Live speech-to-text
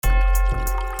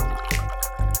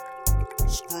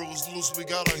loose, we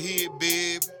got a hit,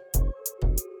 baby.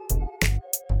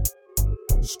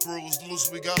 Screws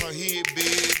loose, we got a hit,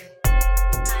 baby.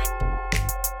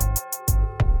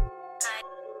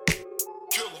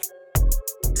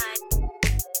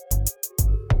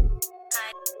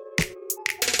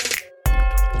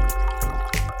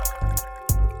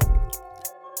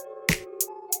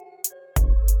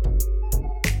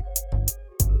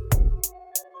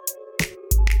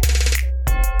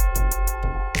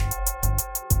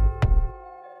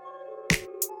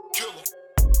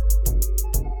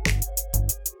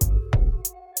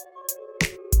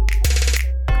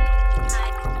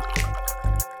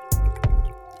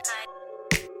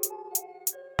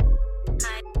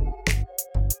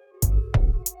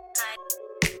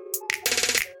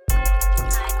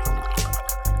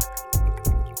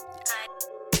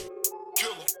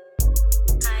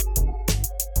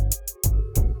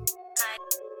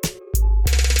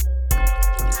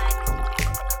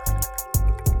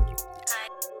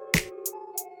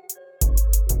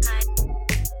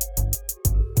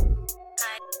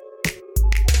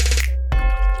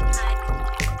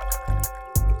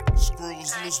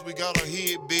 Loose, we got a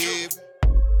hit, baby.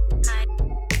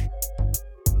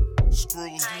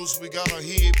 Screws loose, we got a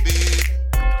hit, baby.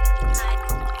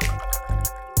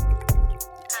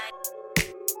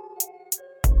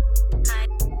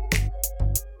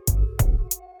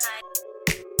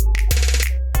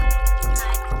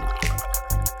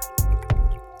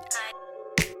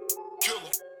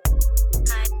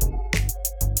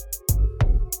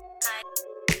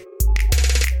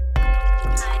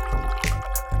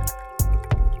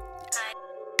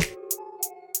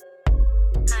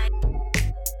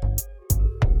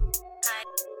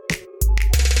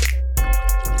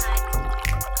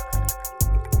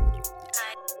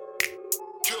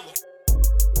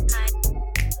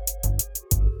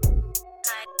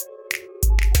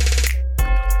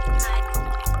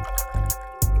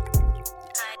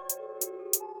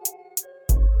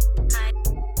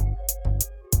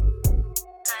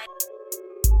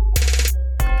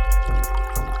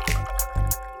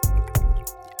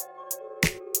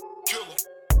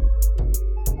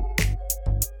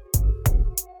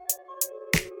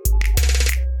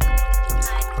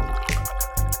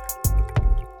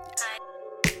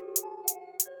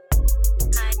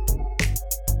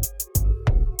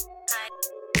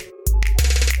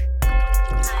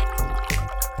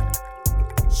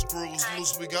 Screws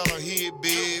loose, we got a hit,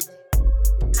 baby.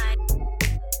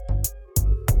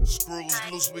 Screws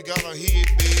loose, we got a hit,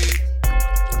 baby.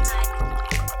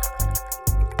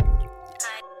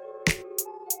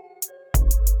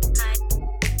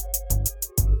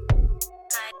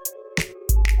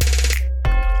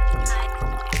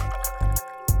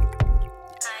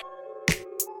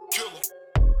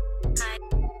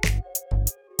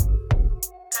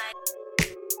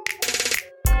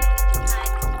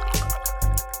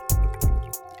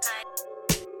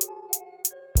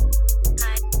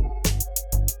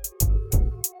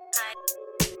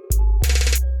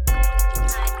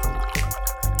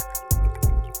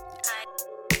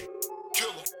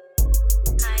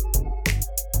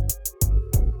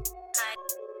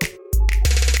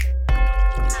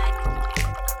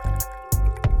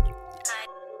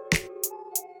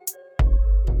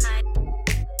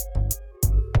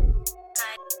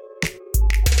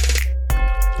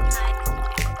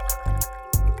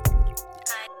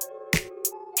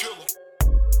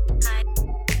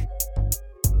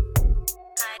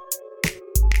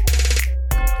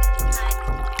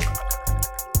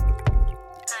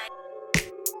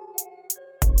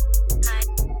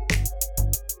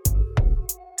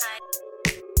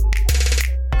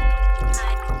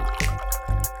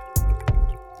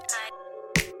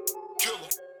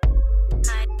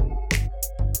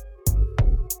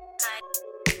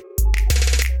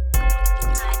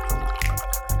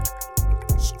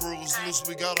 Loose,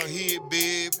 we got a hit,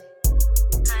 baby.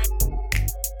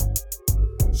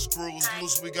 Screws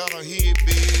loose, we got a hit,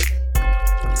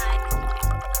 baby.